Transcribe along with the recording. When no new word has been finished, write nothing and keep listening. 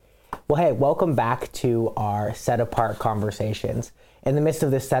Well, hey, welcome back to our Set Apart Conversations. In the midst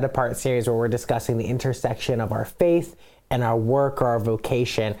of this Set Apart series where we're discussing the intersection of our faith and our work or our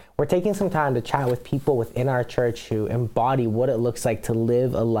vocation, we're taking some time to chat with people within our church who embody what it looks like to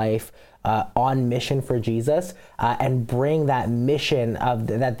live a life on mission for Jesus and bring that mission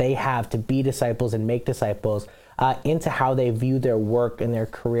that they have to be disciples and make disciples into how they view their work and their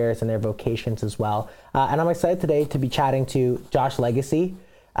careers and their vocations as well. And I'm excited today to be chatting to Josh Legacy,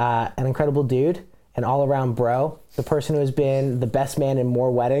 an incredible dude, an all-around bro, the person who has been the best man in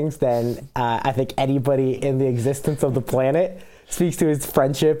more weddings than I think anybody in the existence of the planet. Speaks to his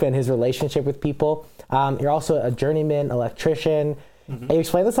friendship and his relationship with people. You're also a journeyman electrician. Mm-hmm. And you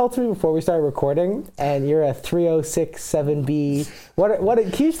explained this all to me before we started recording, and you're a 3067B. What? Can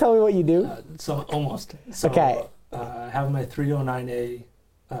you just tell me what you do? Almost. Okay. I have my 309A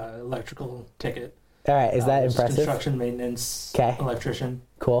electrical ticket. All right, is that impressive? Construction maintenance electrician.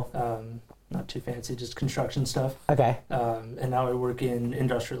 Cool. Not too fancy, just construction stuff. Okay. And now I work in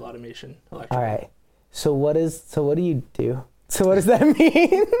industrial automation. Electrical. All right. So what do you do? So what does that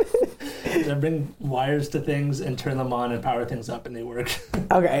mean? I bring wires to things and turn them on and power things up, and they work.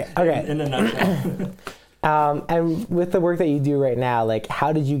 Okay. In a nutshell. And with the work that you do right now, like,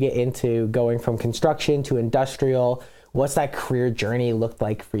 how did you get into going from construction to industrial? What's that career journey looked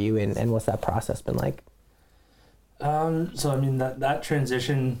like for you, and what's that process been like? So I mean that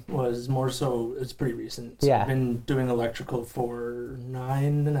transition was more so, it's pretty recent. So yeah. I've been doing electrical for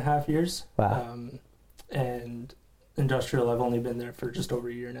 9.5 years. Wow. And industrial, I've only been there for just over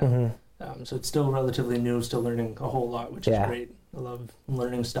a year now. Mm-hmm. So it's still relatively new, still learning a whole lot, which is great. I love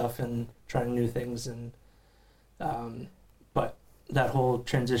learning stuff and trying new things, and but that whole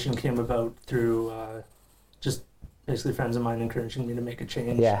transition came about through just basically friends of mine encouraging me to make a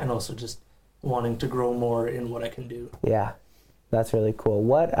change, and also just wanting to grow more in what I can do. Yeah, that's really cool.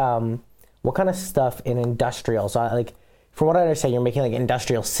 What kind of stuff in industrial? So like, from what I understand, you're making like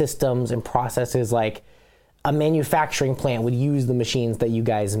industrial systems and processes, like a manufacturing plant would use the machines that you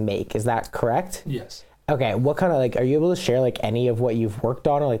guys make. Is that correct? Yes. Okay. What kind of, like, are you able to share like any of what you've worked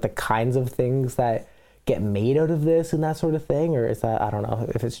on, or like the kinds of things that get made out of this and that sort of thing? Or is that, I don't know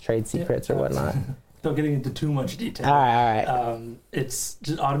if it's trade secrets or whatnot. Without getting into too much detail. All right. It's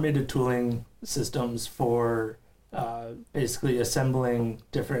just automated tooling systems for basically assembling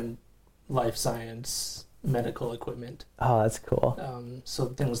different life science medical equipment. Oh, that's cool. So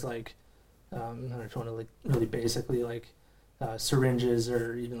things like, I don't want to like really basically like syringes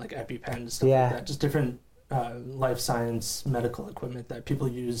or even like EpiPens, stuff like that. Just different life science medical equipment that people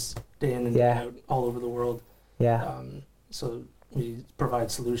use day in and day out all over the world. Yeah. So we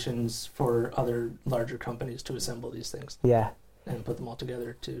provide solutions for other larger companies to assemble these things. Yeah. And put them all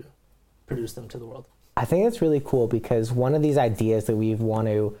together to produce them to the world. I think it's really cool because one of these ideas that we want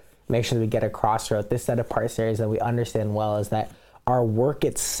to make sure that we get across throughout this Set Apart series that we understand well is that our work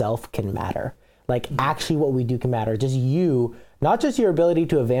itself can matter. Like, actually what we do can matter. Just you, not just your ability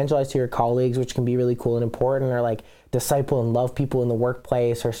to evangelize to your colleagues, which can be really cool and important, or like disciple and love people in the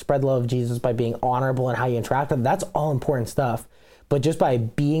workplace, or spread the love of Jesus by being honorable in how you interact with them. That's all important stuff. But just by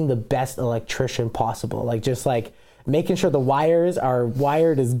being the best electrician possible, like just like making sure the wires are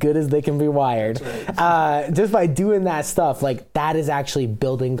wired as good as they can be wired. Right. Just by doing that stuff, like that is actually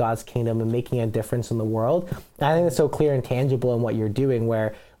building God's kingdom and making a difference in the world. And I think it's so clear and tangible in what you're doing,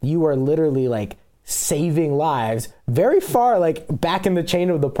 where you are literally like saving lives very far, like back in the chain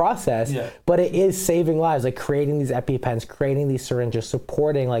of the process, but it is saving lives, like creating these EpiPens, creating these syringes,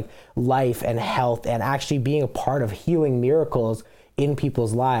 supporting like life and health, and actually being a part of healing miracles in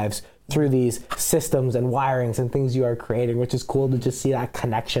people's lives through these systems and wirings and things you are creating, which is cool to just see that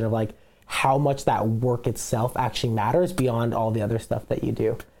connection of like how much that work itself actually matters beyond all the other stuff that you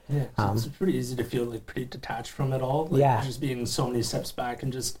do. Yeah, so it's pretty easy to feel like pretty detached from it all. Like just being so many steps back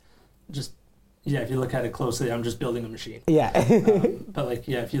and just if you look at it closely, I'm just building a machine. Yeah. But like,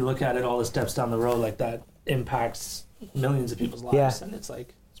 if you look at it all the steps down the road, like that impacts millions of people's lives, and it's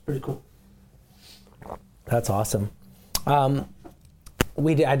like, it's pretty cool. That's awesome.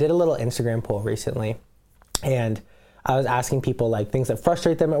 I did a little Instagram poll recently, and I was asking people like things that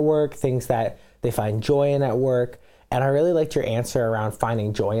frustrate them at work, things that they find joy in at work. And I really liked your answer around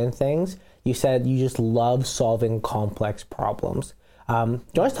finding joy in things. You said you just love solving complex problems. Do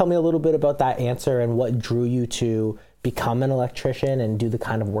you want to tell me a little bit about that answer and what drew you to become an electrician and do the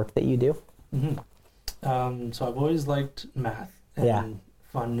kind of work that you do? Mm-hmm. So I've always liked math and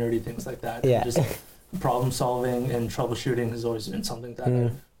fun, nerdy things like that. Yeah. And just problem solving and troubleshooting has always been something that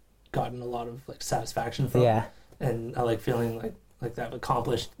I've gotten a lot of like satisfaction from. Yeah. And I like feeling like that I've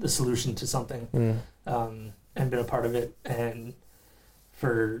accomplished the solution to something and been a part of it. And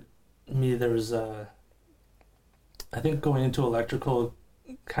for me, there was I think going into electrical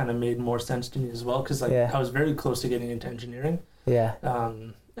kind of made more sense to me as well, because like I was very close to getting into engineering. Yeah.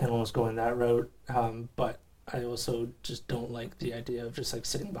 And almost going that route. But I also just don't like the idea of just like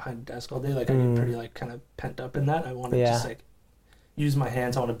sitting behind a desk all day. Like I get pretty like kind of pent up in that. I want to just like use my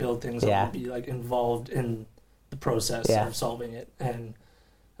hands. I want to build things. I want to be like involved in the process of solving it. And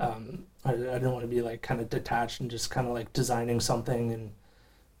I didn't want to be like kind of detached and just kind of like designing something and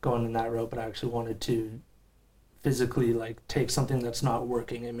going in that route. But I actually wanted to physically like take something that's not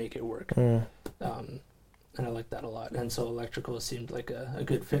working and make it work. And I like that a lot. And so electrical seemed like a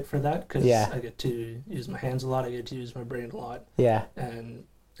good fit for that, because I get to use my hands a lot. I get to use my brain a lot. Yeah. And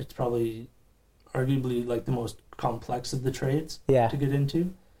it's probably arguably like the most complex of the trades to get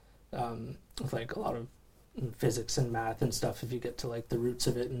into, with like a lot of physics and math and stuff if you get to like the roots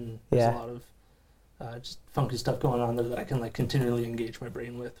of it. And there's a lot of just funky stuff going on there that I can like continually engage my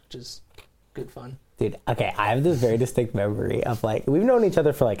brain with, which is good fun. Dude, okay, I have this very distinct memory of like, we've known each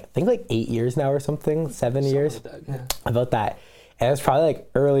other for like, I think like 8 years now or something, 7 years. Like that, about that. And it was probably like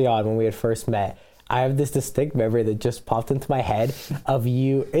early on when we had first met. I have this distinct memory that just popped into my head of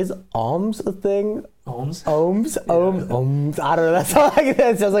you. Is ohms a thing? Ohms? Ohms. I don't know. That's all like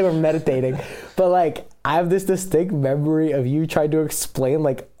that. It sounds like we're meditating. But like, I have this distinct memory of you trying to explain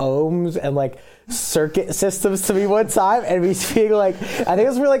like ohms and like circuit systems to me one time, and me being like, I think it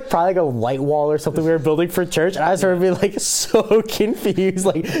was like probably like a light wall or something we were building for church, and I started being like so confused,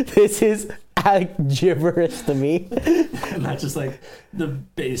 like this is like gibberish to me. And that's just like the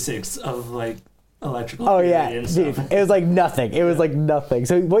basics of like electrical. Oh yeah, dude, it was like nothing. It was like nothing.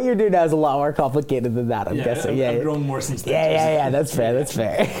 So what you're doing now is a lot more complicated than that, I'm guessing. I've grown more since then. Yeah. That's fair. That's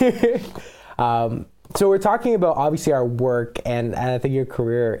fair. So we're talking about obviously our work, and I think your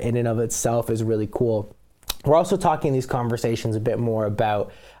career in and of itself is really cool. We're also talking in these conversations a bit more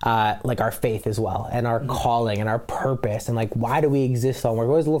about like our faith as well, and our calling and our purpose, and like why do we exist on work?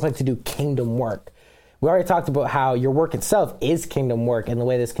 What does it look like to do kingdom work? We already talked about how your work itself is kingdom work and the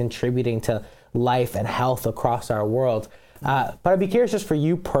way that's contributing to life and health across our world. But I'd be curious just for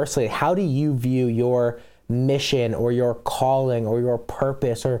you personally, how do you view your mission or your calling or your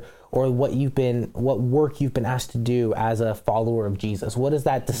purpose or what work you've been asked to do as a follower of Jesus? What does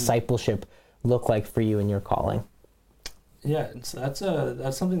that discipleship look like for you in your calling? Yeah, so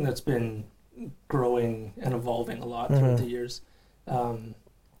that's something that's been growing and evolving a lot throughout the years.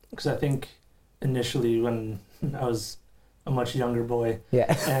 Because I think initially when I was a much younger boy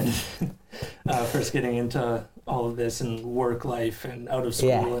and first getting into all of this and work life and out of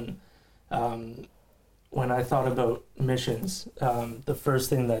school, and when I thought about missions, the first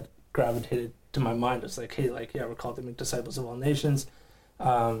thing that gravitated to my mind was like, hey, like, we're called to make disciples of all nations.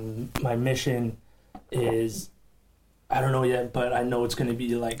 My mission is, I don't know yet, but I know it's going to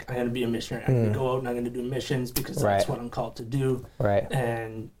be like, I'm going to be a missionary. I'm going to go out and I'm going to do missions because that's what I'm called to do. Right.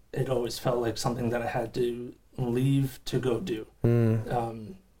 And it always felt like something that I had to leave to go do.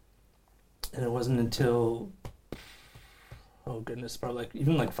 And it wasn't until, probably like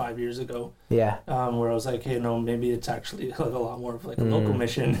even like 5 years ago. Where I was like, hey, no, maybe it's actually like a lot more of like a local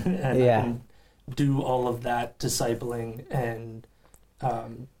mission, and I can do all of that discipling and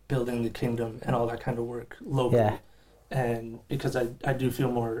building the kingdom and all that kind of work locally. And because I do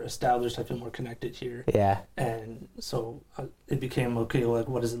feel more established, I feel more connected here. And so it became, okay, like,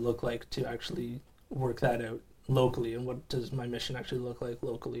 what does it look like to actually work that out locally, and what does my mission actually look like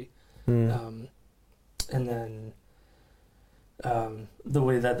locally? And then the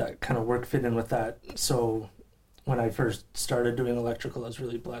way that kind of work fit in with that. So when I first started doing electrical, I was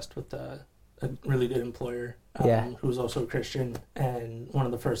really blessed with a really good employer who was also a Christian. And one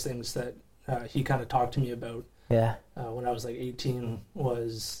of the first things that he kind of talked to me about when I was like 18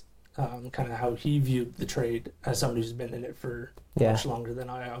 was kind of how he viewed the trade as somebody who's been in it for much longer than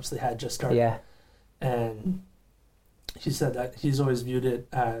I obviously had just started. And he said that he's always viewed it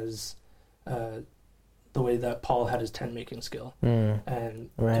as the way that Paul had his tent making skill. And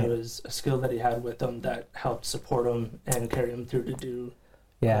it was a skill that he had with him that helped support him and carry him through to do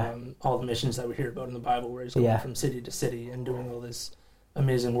all the missions that we hear about in the Bible, where he's going from city to city and doing all this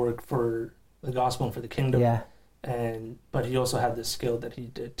amazing work for the gospel and for the kingdom. But he also had this skill that he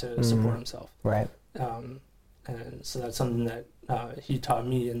did to support himself. And so that's something that he taught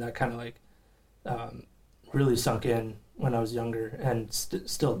me, and that kind of like really sunk in when I was younger, and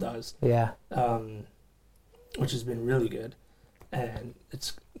still does. Which has been really good, and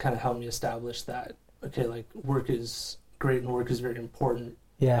it's kind of helped me establish that, okay, like, work is great and work is very important.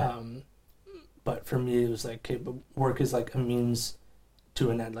 But for me, it was like, okay, but work is like a means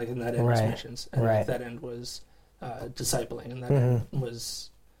to an end, like, in that end was missions, and like, that end was discipling, and that end was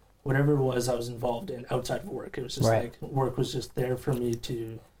whatever it was I was involved in outside of work. It was just Right. like work was just there for me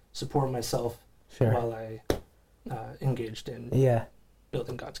to support myself Sure. while I engaged in Yeah.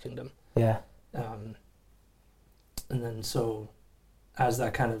 building God's kingdom. Yeah. And then so as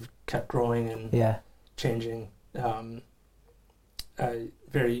that kind of kept growing and Yeah. changing, I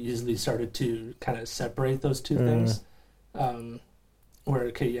very easily started to kind of separate those two things. Where,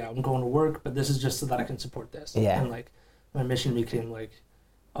 okay, yeah, I'm going to work, but this is just so that I can support this. Yeah. And like my mission became like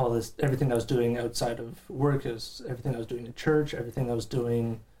all this, everything I was doing outside of work is everything I was doing in church, everything I was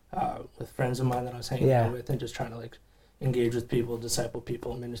doing with friends of mine that I was hanging Yeah. out with, and just trying to like engage with people, disciple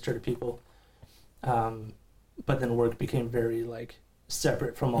people, minister to people. But then work became very like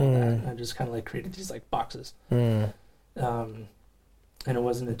separate from all that. And I just kind of like created these like boxes. And it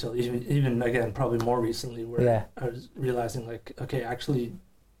wasn't until even again, probably more recently where I was realizing like, okay, actually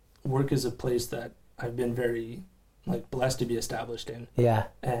work is a place that I've been very like blessed to be established in. Yeah.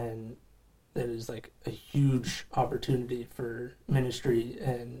 And it is like a huge opportunity for ministry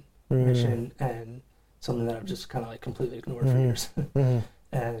and mission, and something that I've just kind of like completely ignored for years.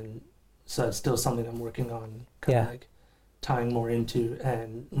 And so it's still something I'm working on, kind of like tying more into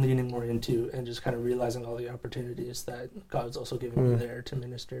and leaning more into, and just kind of realizing all the opportunities that God's also giving me there to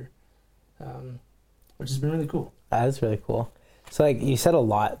minister, which has been really cool. That is really cool. So like you said a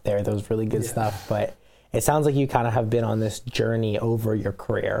lot there, that was really good stuff, but it sounds like you kind of have been on this journey over your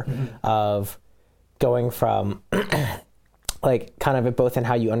career of going from like kind of both in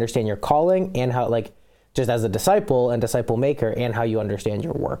how you understand your calling and how like just as a disciple and disciple maker and how you understand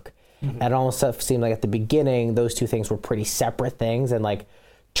your work. And it almost seemed like at the beginning, those two things were pretty separate things. And like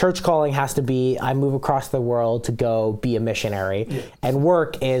church calling has to be, I move across the world to go be a missionary. And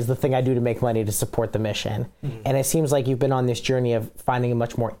work is the thing I do to make money to support the mission. And it seems like you've been on this journey of finding a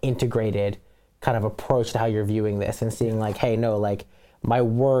much more integrated kind of approach to how you're viewing this and seeing like, hey, no, like my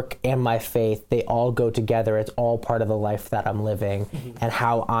work and my faith, they all go together. It's all part of the life that I'm living and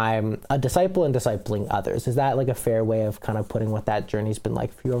how I'm a disciple and discipling others. Is that like a fair way of kind of putting what that journey's been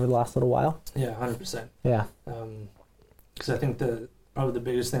like for you over the last little while? Yeah, 100%. Yeah. Because I think probably the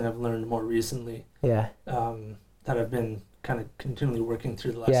biggest thing I've learned more recently that I've been kind of continually working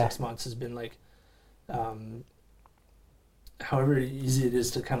through the last 6 months has been like, however easy it is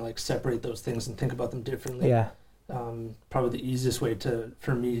to kind of like separate those things and think about them differently. Yeah. Probably the easiest way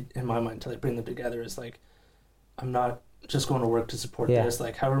for me in my mind to like bring them together is like, I'm not just going to work to support this,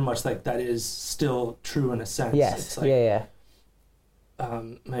 like however much like that is still true in a sense. Yes. It's like,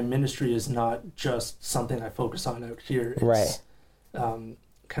 my ministry is not just something I focus on out here. It's, kind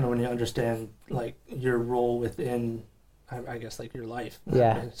of when you understand like your role within, I guess like your life.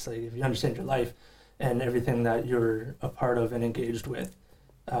 It's like if you understand your life and everything that you're a part of and engaged with,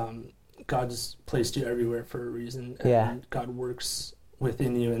 God's placed you everywhere for a reason, and God works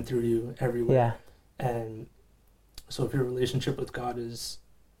within you and through you everywhere. And so if your relationship with God is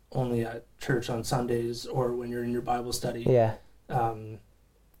only at church on Sundays or when you're in your Bible study,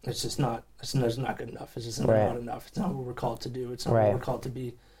 it's just not good enough. It's just not enough. It's not what we're called to do. It's not what we're called to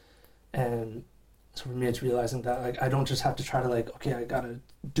be. And so for me, it's realizing that like I don't just have to try to like, okay, I gotta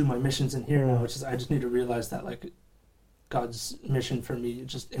do my missions in here now. It's just I just need to realize that like God's mission for me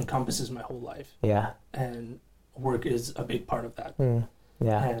just encompasses my whole life. And work is a big part of that.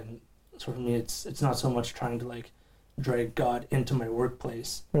 And so for me, it's not so much trying to like drag God into my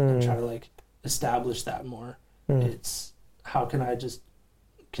workplace and try to like establish that more. It's how can I just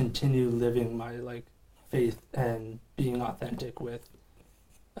continue living my like faith and being authentic with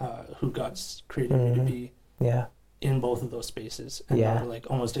who God's created me to be in both of those spaces, and not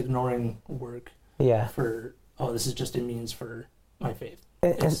like almost ignoring work for this is just a means for my faith.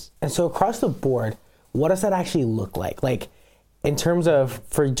 And so across the board, what does that actually look like? Like in terms of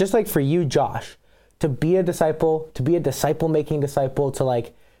for you, Josh, to be a disciple, to be a disciple making disciple, to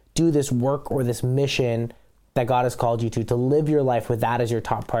like do this work or this mission that God has called you to live your life with that as your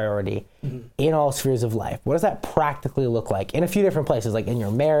top priority in all spheres of life. What does that practically look like in a few different places, like in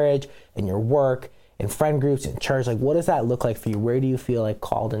your marriage, in your work, in friend groups, in church? Like, what does that look like for you? Where do you feel like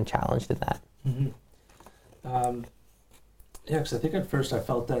called and challenged in that? Because I think at first I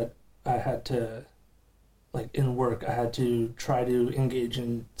felt that I had to, like in work, I had to try to engage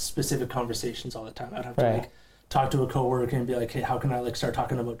in specific conversations all the time. I'd have to like talk to a coworker and be like, hey, how can I like start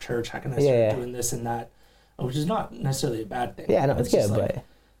talking about church? How can I start doing this and that? Which is not necessarily a bad thing. Yeah, no, it's good, like,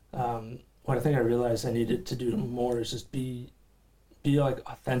 but what I think I realized I needed to do more is just be like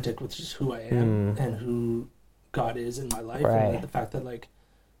authentic with just who I am and who God is in my life, and like, the fact that like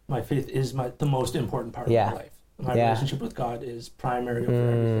my faith is the most important part of my life. My relationship with God is primary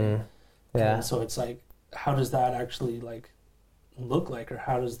over everything. And so it's like, how does that actually like look like, or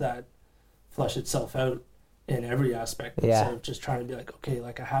how does that flesh itself out in every aspect, instead of just trying to be like, okay,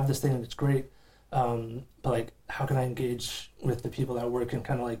 like I have this thing and it's great, but like how can I engage with the people at work and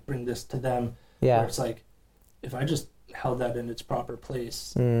kind of like bring this to them, where it's like, if I just held that in its proper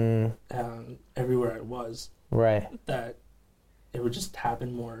place everywhere I was, that it would just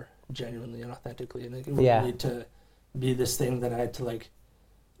happen more genuinely and authentically, and like, it wouldn't need to be this thing that I had to like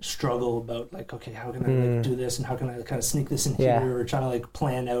struggle about, like, okay, how can I like do this, and how can I kind of sneak this in here, or trying to like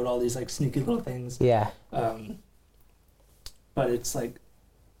plan out all these like sneaky little things. But it's like,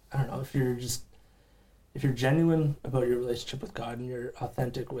 I don't know, if you're genuine about your relationship with God and you're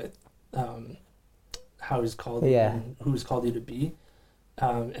authentic with how He's called you and who He's called you to be,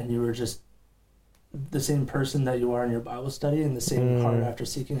 and you were just the same person that you are in your Bible study and the same heart after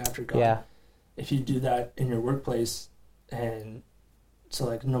seeking after God, if you do that in your workplace, and so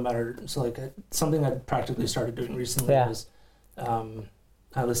like something I practically started doing recently was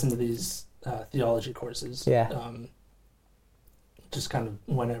I listened to these theology courses, just kind of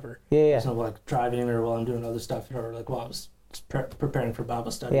whenever, so like driving or while I'm doing other stuff, or like while I was preparing for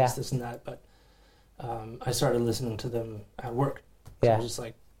Bible studies, this and that. But I started listening to them at work. So I was just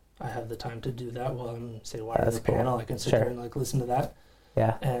like, I have the time to do that while I'm, say, watching the panel. I can sit there and like listen to that.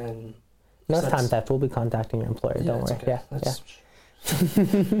 And most times that we'll be contacting your employer. Don't worry. Okay.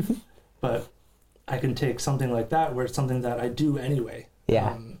 But I can take something like that, where it's something that I do anyway.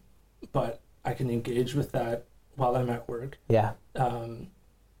 But I can engage with that while I'm at work. And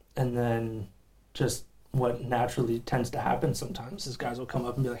then just what naturally tends to happen sometimes is guys will come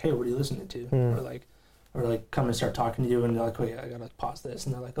up and be like, hey, what are you listening to? Or like come and start talking to you, and they're like, wait, I gotta pause this,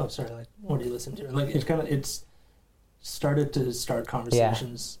 and they're like, oh, sorry, like, what are you listening to? And like, it's started to start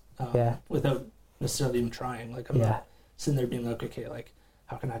conversations without necessarily even trying. Like, I'm not sitting there being like, okay, like,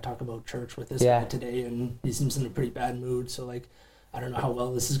 how can I talk about church with this guy today, and he seems in a pretty bad mood, so like, I don't know how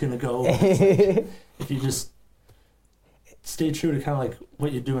well this is gonna go. Like, if you just stay true to kind of like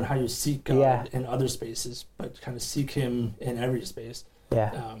what you do and how you seek God in other spaces, but kind of seek Him in every space,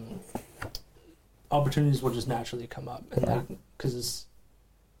 opportunities will just naturally come up. And like, because it's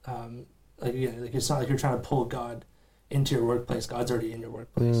like, again, like, it's not like you're trying to pull God into your workplace. God's already in your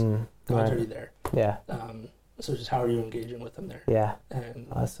workplace. God's already there. So just how are you engaging with Him there? And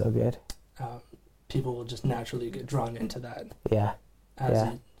that's so good. People will just naturally get drawn into that as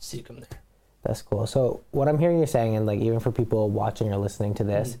you seek Him there. That's cool. So what I'm hearing you saying, and like even for people watching or listening to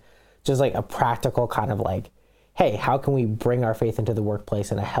this, just like a practical kind of like, hey, how can we bring our faith into the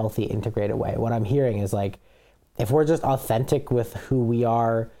workplace in a healthy, integrated way? What I'm hearing is like, if we're just authentic with who we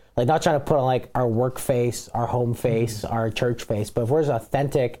are, like not trying to put on like our work face, our home face, our church face, but if we're just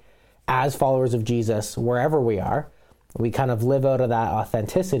authentic as followers of Jesus, wherever we are, we kind of live out of that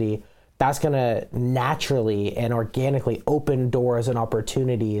authenticity, that's going to naturally and organically open doors and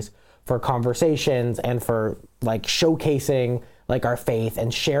opportunities for conversations and for like showcasing like our faith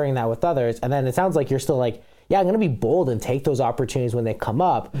and sharing that with others. And then it sounds like you're still like, yeah, I'm going to be bold and take those opportunities when they come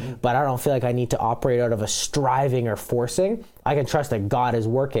up, but I don't feel like I need to operate out of a striving or forcing. I can trust that God is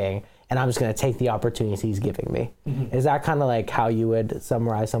working, and I'm just going to take the opportunities He's giving me. Is that kind of like how you would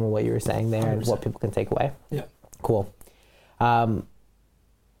summarize some of what you were saying there 100%. And what people can take away? Yeah. Cool.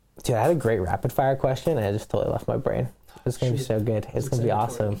 Dude, I had a great rapid fire question, and I just totally left my brain. It's going to be so good. It's going to be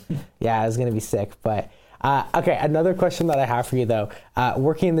awesome. Yeah, it's going to be sick. But okay, another question that I have for you, though.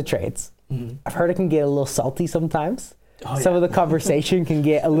 Working in the trades. I've heard it can get a little salty sometimes. Some of the conversation can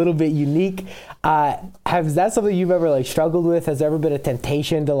get a little bit unique. Has that something you've ever like struggled with? Has there ever been a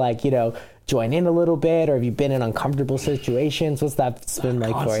temptation to like, you know, join in a little bit, or have you been in uncomfortable situations? What's that been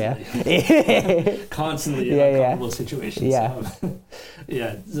like for you? Constantly in uncomfortable situations.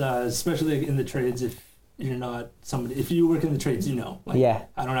 Especially in the trades. If you're not somebody, if you work in the trades, you know. Like,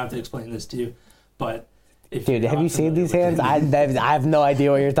 I don't have to explain this to you, but. Dude, have you seen these hands? I have no idea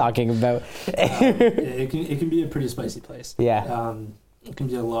what you're talking about. It can be a pretty spicy place. It can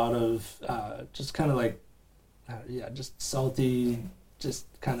be a lot of just kind of like, just salty, just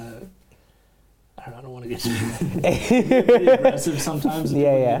kind of, I don't want to get pretty aggressive sometimes.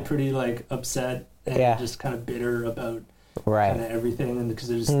 Get pretty like upset and just kind of bitter about kind of everything, and because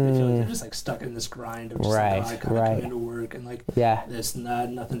they feel like they're just like stuck in this grind of just like, I kind of come into work and like this and that,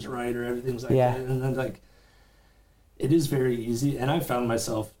 nothing's right, or everything's like that. And then like, it is very easy, and I've found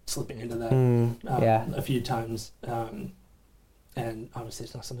myself slipping into that a few times. And obviously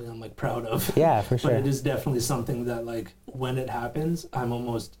it's not something I'm like proud of. Yeah, for sure. But it is definitely something that like when it happens, I'm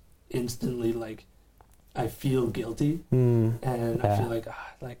almost instantly like, I feel guilty, and I feel like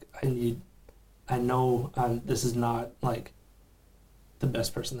I know this is not like the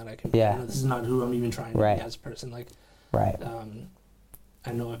best person that I can be. This is not who I'm even trying to be as a person. Like, Right.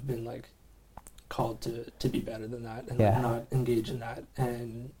 I know I've been like called to be better than that and Yeah. like, not engage in that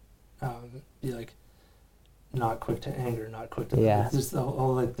and be like not quick to anger, not quick to like, just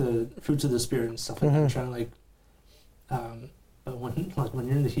all like the fruits of the spirit and stuff like that. Trying to like, but when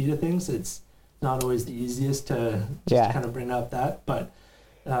you're in the heat of things, it's not always the easiest to just kind of bring up that. But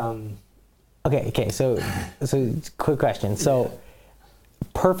okay. So quick question. So,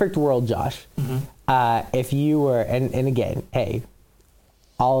 perfect world, Josh. If you were, and again, hey,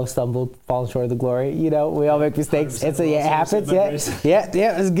 all have stumbled, fallen short of the glory. You know, we all make mistakes. It happens. Yeah,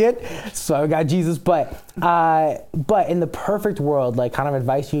 it's good. So I got Jesus. But in the perfect world, like kind of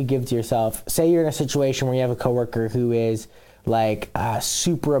advice you would give to yourself. Say you're in a situation where you have a coworker who is like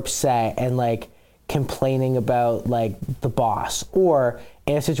super upset and like complaining about like the boss, or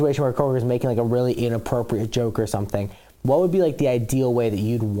in a situation where a coworker is making like a really inappropriate joke or something. What would be like the ideal way that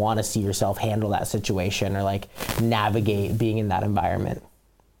you'd want to see yourself handle that situation or like navigate being in that environment?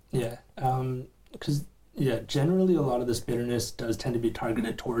 Yeah, because generally a lot of this bitterness does tend to be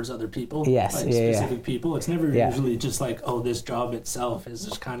targeted towards other people. Yes, like specific people. It's never usually just like, oh, this job itself is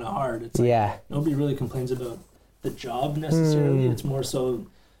just kind of hard. It's like, nobody really complains about the job necessarily. It's more so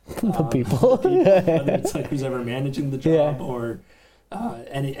the people. Whether it's like who's ever managing the job or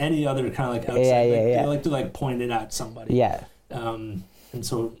any other kind of like outside. They like to like point it at somebody. Yeah. And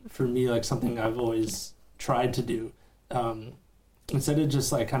so for me, like something I've always tried to do, instead of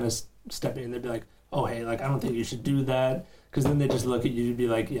just like kind of stepping in, they'd be like, oh, hey, like, I don't think you should do that. Because then they just look at you and be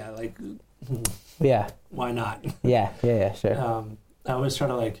like, why not? Yeah, sure. I always try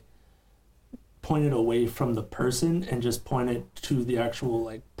to like point it away from the person and just point it to the actual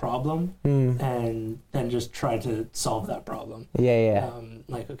like problem and then just try to solve that problem.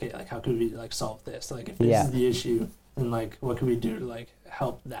 Like, okay, like how could we like solve this? Like if this is the issue, then like what can we do to like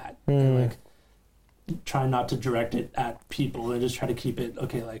help that? And like try not to direct it at people and just try to keep it,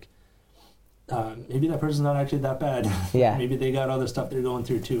 okay, like maybe that person's not actually that bad. Maybe they got other stuff they're going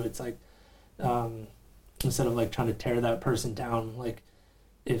through too. It's like instead of like trying to tear that person down, like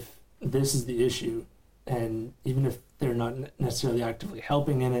if this is the issue and even if they're not necessarily actively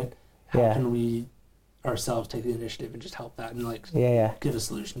helping in it, how can we ourselves take the initiative and just help that and like get a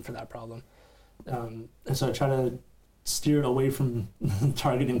solution for that problem? And so I try to steer it away from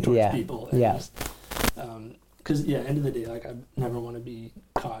targeting towards people. And because end of the day, like I never want to be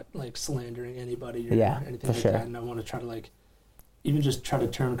caught like slandering anybody or anything like that. And I want to try to like even just try to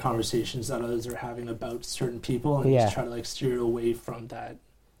turn conversations that others are having about certain people and just try to like steer it away from that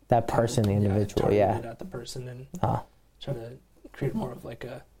person, the individual, target it at the person and try to create more of like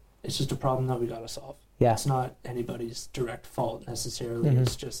it's just a problem that we got to solve. It's not anybody's direct fault necessarily.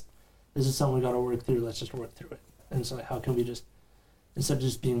 It's just, this is something we got to work through. Let's just work through it. And so how can we just, instead of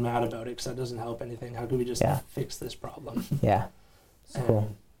just being mad about it, because that doesn't help anything, how can we just fix this problem? And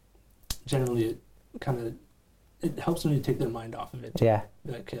cool. Generally, it helps when you take their mind off of it. Too.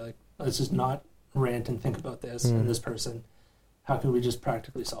 Like, okay, like, let's just not rant and think about this and this person. How can we just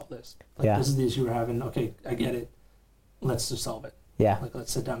practically solve this? Like, this is the issue we're having. Okay, I get it. Let's just solve it. Like,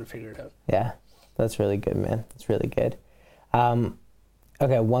 let's sit down and figure it out. That's really good, man. That's really good.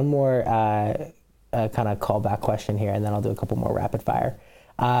 Okay, one more kind of callback question here, and then I'll do a couple more rapid fire.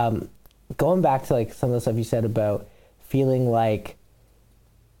 Going back to like some of the stuff you said about feeling like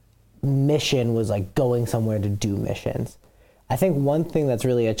mission was like going somewhere to do missions. I think one thing that's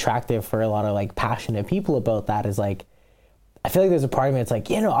really attractive for a lot of like passionate people about that is like, I feel like there's a part of me that's like,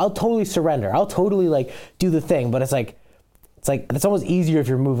 I'll totally surrender. I'll totally like do the thing. But it's almost easier if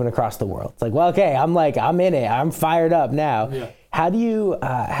you're moving across the world. It's like, well, okay, I'm in it. I'm fired up now. How do you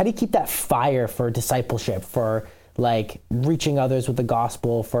keep that fire for discipleship, for like reaching others with the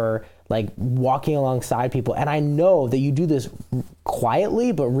gospel, for like walking alongside people? And I know that you do this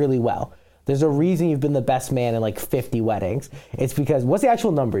quietly, but really well. There's a reason you've been the best man in like 50 weddings. It's because, what's the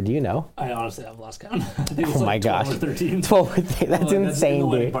actual number? Do you know? I honestly have lost count. I think it's 12 or 13. 12 or 13. That's insane, dude.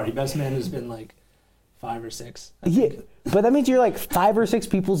 Wedding party. Best man has been like 5 or 6. But that means you're like 5 or 6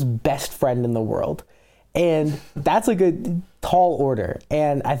 people's best friend in the world. And that's like a tall order.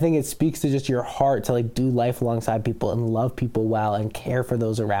 And I think it speaks to just your heart to like do life alongside people and love people well and care for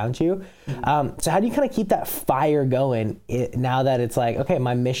those around you. So how do you kind of keep that fire going now that it's like, okay,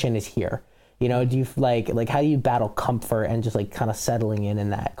 my mission is here? Do you like how do you battle comfort and just like kind of settling in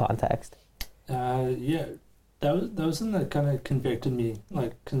that context? That was something that kind of convicted me,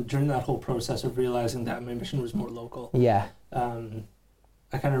 like during that whole process of realizing that my mission was more local.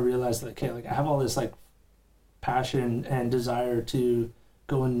 I kind of realized that, okay, like I have all this like passion and desire to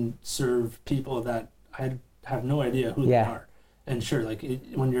go and serve people that I have no idea who they are. and sure, like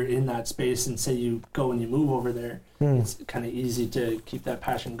when you're in that space and say you go and you move over there, it's kind of easy to keep that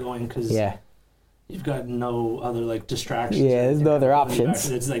passion going because you've got no other like distractions. Yeah, there's no other options.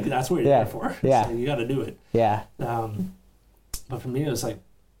 It's like that's what you're there for. Yeah, so you got to do it. Yeah. But for me, it was like,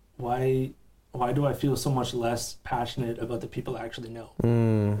 why do I feel so much less passionate about the people I actually know?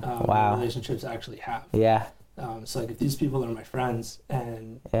 Wow. Relationships I actually have. Yeah. So like if these people are my friends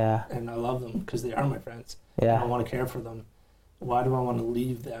and I love them because they are my friends, and I want to care for them, why do I want to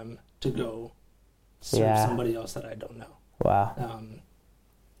leave them to go serve somebody else that I don't know? Wow.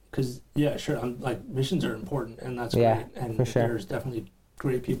 Because sure, I'm like missions are important and that's great, and there's definitely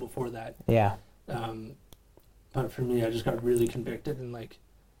great people for that. Yeah. But for me, I just got really convicted and like,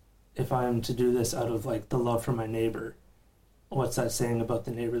 if I'm to do this out of like the love for my neighbor, what's that saying about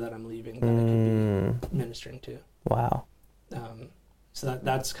the neighbor that I'm leaving that I could be ministering to? Wow. So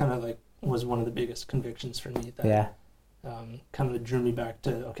that's kind of like was one of the biggest convictions for me that kind of drew me back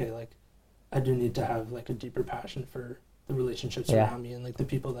to, okay, like I do need to have like a deeper passion for the relationships around me and like the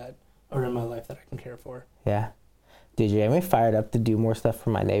people that are in my life that I can care for. Yeah. Dude, you get me fired up to do more stuff for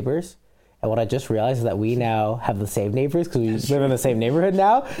my neighbors. And what I just realized is that we now have the same neighbors because we live in the same neighborhood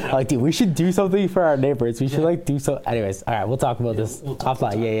now. Yeah. Like, dude, we should do something for our neighbors. We should like do so. Anyways, all right, we'll talk about this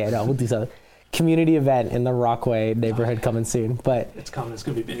offline. We'll do something. Community event in the Rockaway neighborhood coming soon. But it's coming. It's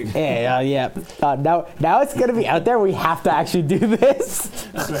gonna be big. Now it's gonna be out there. We have to actually do this.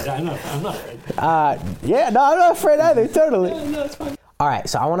 That's right. I'm not afraid. I'm not afraid either. Totally. No, it's fine. All right,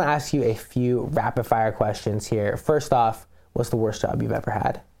 so I want to ask you a few rapid fire questions here. First off, what's the worst job you've ever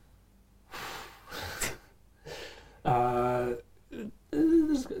had?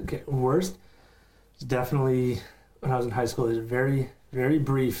 Okay, worst. It's definitely when I was in high school. There's a very, very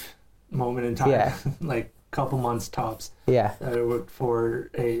brief moment in time, like a couple months tops. Yeah. That I worked for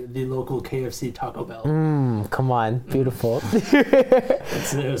the local KFC Taco Bell. Come on, beautiful.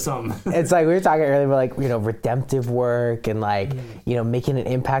 It was something. It's like we were talking earlier about like, redemptive work and like, making an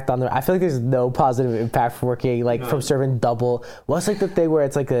impact on I feel like there's no positive impact from working from serving double. What's like the thing where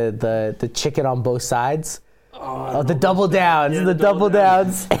it's like the chicken on both sides? The double downs, the double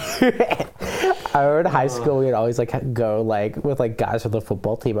downs. I remember in high school we would always like go like with like guys from the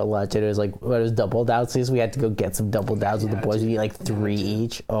football team at lunch, and it was like when it was double downs season, we had to go get some double downs with the boys. We eat like 3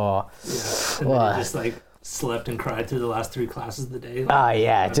 each. Oh, and then just like slept and cried through the last 3 classes of the day.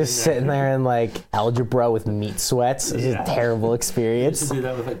 Just sitting there in like algebra with meat sweats. It was a terrible experience. I used to do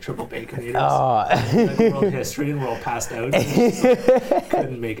that with like triple bacon. Like world history, and we're all passed out.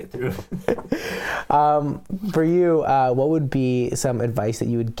 Couldn't make it through. For you, what would be some advice that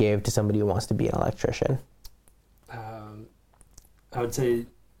you would give to somebody who wants to be an electrician? I would say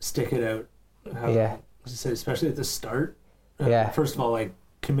stick it out. Especially at the start. First of all, like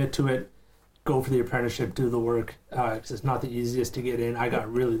commit to it. Go for the apprenticeship, do the work, because it's not the easiest to get in. I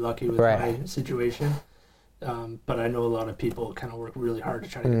got really lucky with my situation, but I know a lot of people kind of work really hard to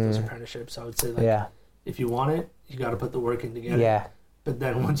try to get those apprenticeships. So I would say, if you want it, you got to put the work in to get it. But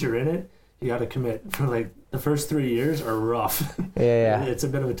then once you're in it, you got to commit. For like the first 3 years are rough. It's a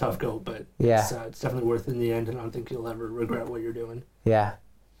bit of a tough go, but it's definitely worth it in the end, and I don't think you'll ever regret what you're doing. Yeah.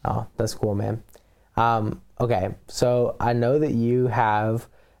 Oh, that's cool, man. Okay, so I know that you have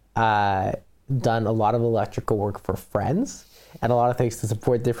done a lot of electrical work for friends and a lot of things to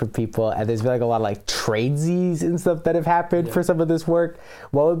support different people, and there's been like a lot of like tradesies and stuff that have happened for some of this work.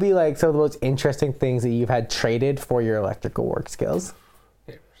 What would be like some of the most interesting things that you've had traded for your electrical work skills?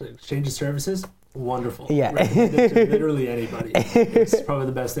 Okay, so exchange of services, wonderful. Recommend it to literally anybody. It's probably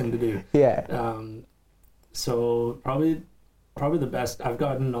the best thing to do. So probably the best. I've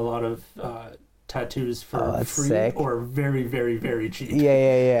gotten a lot of tattoos for free or very, very, very cheap. In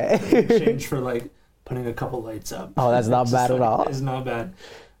exchange for like putting a couple lights up. Oh, that's not bad at all. It's not bad.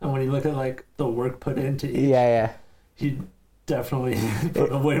 And when you look at like the work put into each, he definitely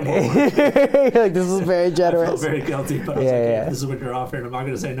put away more work. Like, this is very generous. I felt very guilty, but I was like, this is what you're offering. I'm not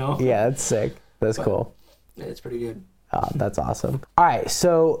going to say no. Yeah, that's sick. That's cool. Yeah, it's pretty good. Oh, that's awesome. All right,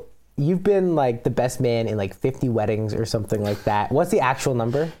 so you've been like the best man in like 50 weddings or something like that. What's the actual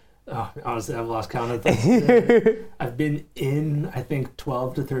number? Oh, honestly, I've lost count of things. I've been in, I think,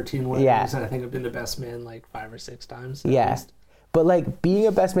 12 to 13 weddings, and I think I've been the best man like 5 or 6 times. At least. But like being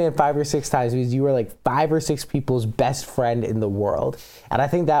a best man 5 or 6 times means you were like 5 or 6 people's best friend in the world. And I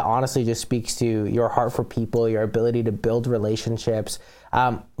think that honestly just speaks to your heart for people, your ability to build relationships.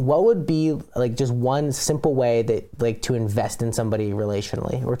 What would be like just one simple way that like to invest in somebody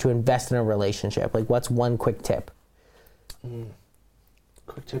relationally or to invest in a relationship? Like what's one quick tip?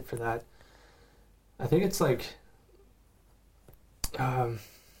 Quick tip for that. I think it's like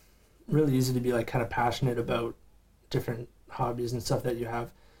really easy to be like kind of passionate about different hobbies and stuff that you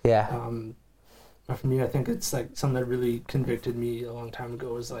have. Yeah. But for me, I think it's like something that really convicted me a long time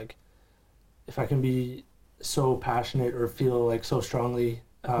ago is like, if I can be so passionate or feel like so strongly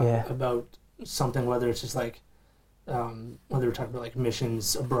about something, whether it's just like, whether we're talking about like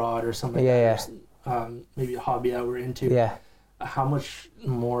missions abroad or something, maybe a hobby that we're into, how much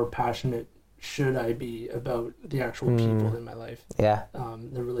more passionate should I be about the actual people in my life? Yeah.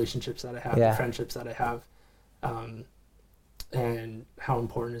 The relationships that I have, the friendships that I have, and how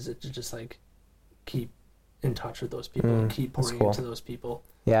important is it to just like keep in touch with those people and keep pouring into those people,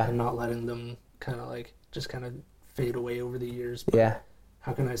 and not letting them kind of like just kind of fade away over the years. But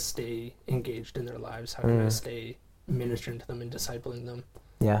how can I stay engaged in their lives? How can I stay ministering to them and discipling them?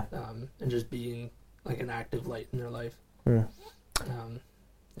 And just being like an active light in their life.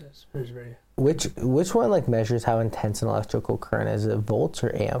 Yes, it was very. Which one like measures how intense an electrical current is? Is it volts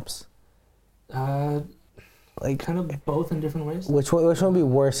or amps? Like kind of both in different ways. Which one would be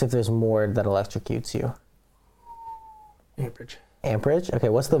worse if there's more that electrocutes you? Amperage. Amperage? Okay,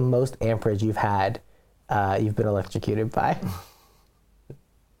 what's the most amperage you've had? You've been electrocuted by?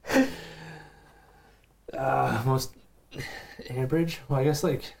 Most amperage? Well, I guess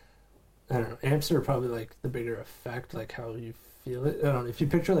like, I don't know. Amps are probably like the bigger effect, like how you feel it. I don't know. If you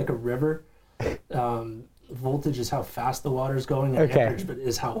picture like a river, voltage is how fast the water's going, and amperage but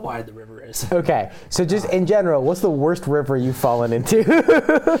is how wide the river is. Okay. So just in general, what's the worst river you've fallen into?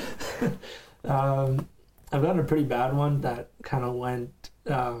 I've gotten a pretty bad one that kind of went,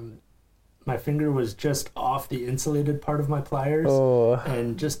 my finger was just off the insulated part of my pliers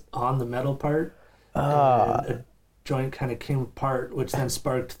and just on the metal part. And a joint kind of came apart, which then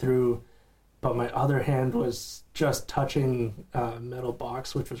sparked through, but my other hand was just touching metal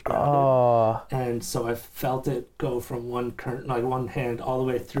box, which was grounded. And so I felt it go from one hand all the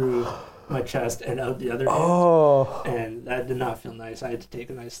way through my chest and out the other hand. And that did not feel nice. I had to take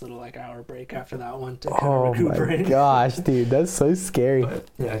a nice little like hour break after that one to kind of recuperate. Oh my gosh, dude, that's so scary. But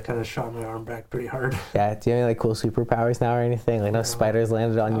yeah, I kind of shot my arm back pretty hard. Yeah, do you have any like cool superpowers now or anything? Like no spiders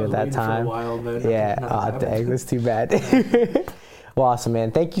landed on you at that time? For a while, but dang, that's too bad. Well, awesome,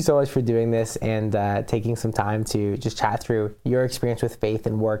 man. Thank you so much for doing this and taking some time to just chat through your experience with faith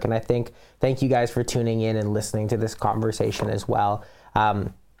and work. And I think thank you guys for tuning in and listening to this conversation as well.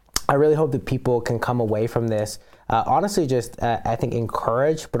 I really hope that people can come away from this, honestly, just, I think,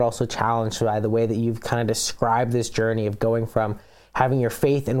 encouraged, but also challenged by the way that you've kind of described this journey of going from having your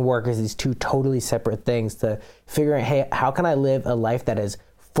faith and work as these two totally separate things to figuring, hey, how can I live a life that is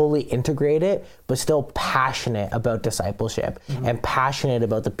fully integrated, but still passionate about discipleship and passionate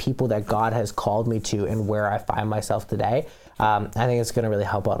about the people that God has called me to and where I find myself today. I think it's going to really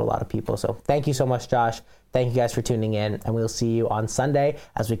help out a lot of people. So thank you so much, Josh. Thank you guys for tuning in, and we'll see you on Sunday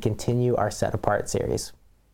as we continue our Set Apart series.